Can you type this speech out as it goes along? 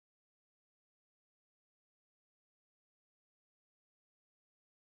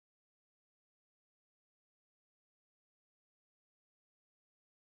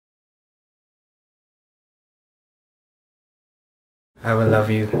I will love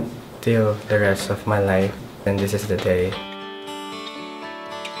you till the rest of my life, and this is the day.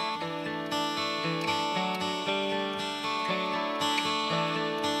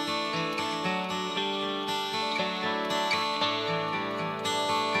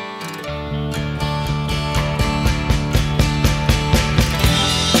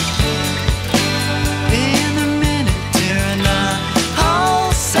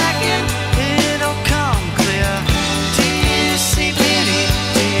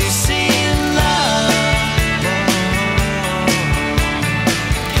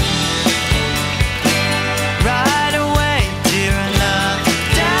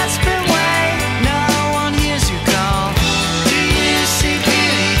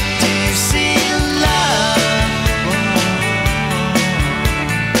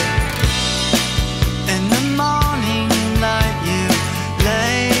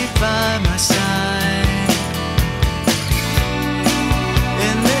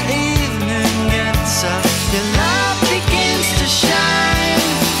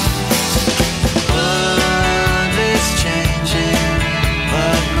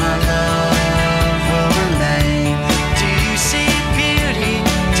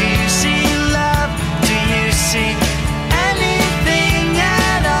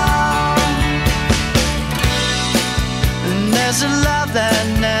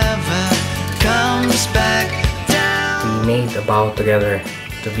 We made a vow together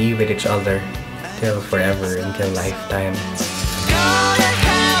to be with each other till forever, until lifetime.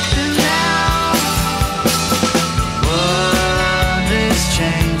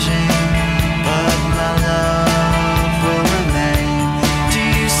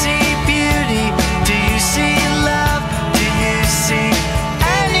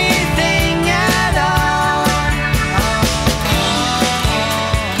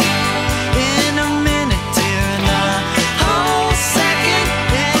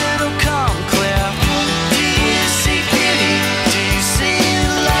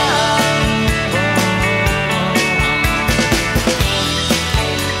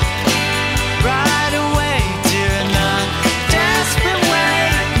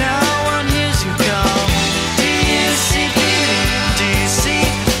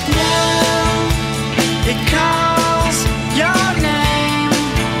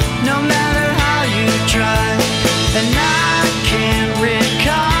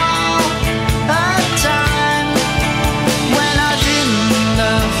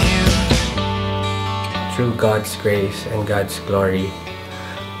 Through God's grace and God's glory,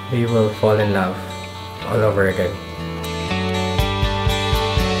 we will fall in love all over again.